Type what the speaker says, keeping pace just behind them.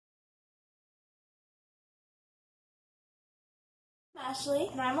Ashley.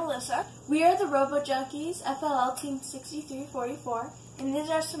 And I'm Alyssa. We are the Robo Junkies, FLL Team 6344, and this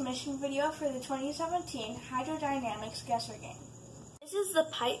is our submission video for the 2017 Hydrodynamics Guesser Game. This is the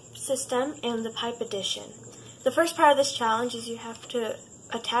pipe system and the pipe addition. The first part of this challenge is you have to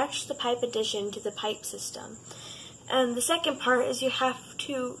attach the pipe addition to the pipe system. And the second part is you have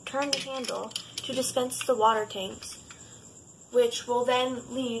to turn the handle to dispense the water tanks, which will then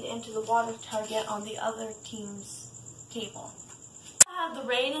lead into the water target on the other team's table. The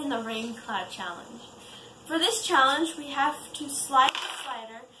rain and the rain cloud challenge. For this challenge, we have to slide the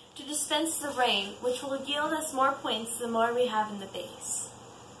slider to dispense the rain, which will yield us more points the more we have in the base.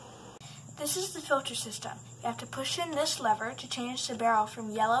 This is the filter system. You have to push in this lever to change the barrel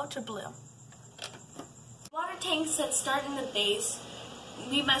from yellow to blue. Water tanks that start in the base,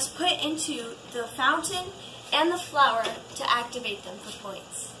 we must put into the fountain and the flower to activate them for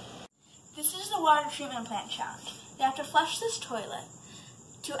points. This is the water treatment plant challenge. You have to flush this toilet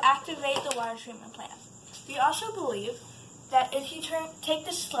to activate the water treatment plant. We also believe that if you take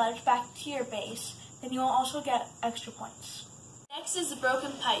the sludge back to your base, then you will also get extra points. Next is the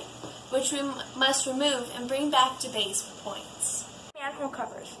broken pipe, which we must remove and bring back to base for points. Manhole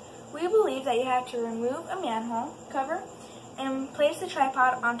covers. We believe that you have to remove a manhole cover and place the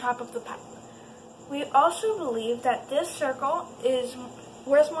tripod on top of the pipe. We also believe that this circle is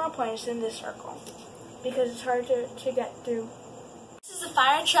worth more points than this circle because it's hard to get through. This is the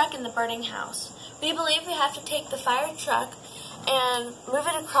fire truck in the burning house. We believe we have to take the fire truck and move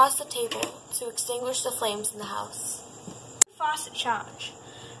it across the table to extinguish the flames in the house. Faucet challenge.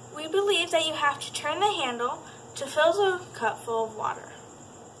 We believe that you have to turn the handle to fill the cup full of water.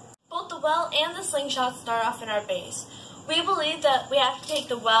 Both the well and the slingshot start off in our base. We believe that we have to take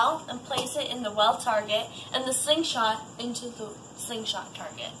the well and place it in the well target and the slingshot into the slingshot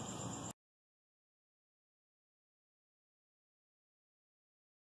target.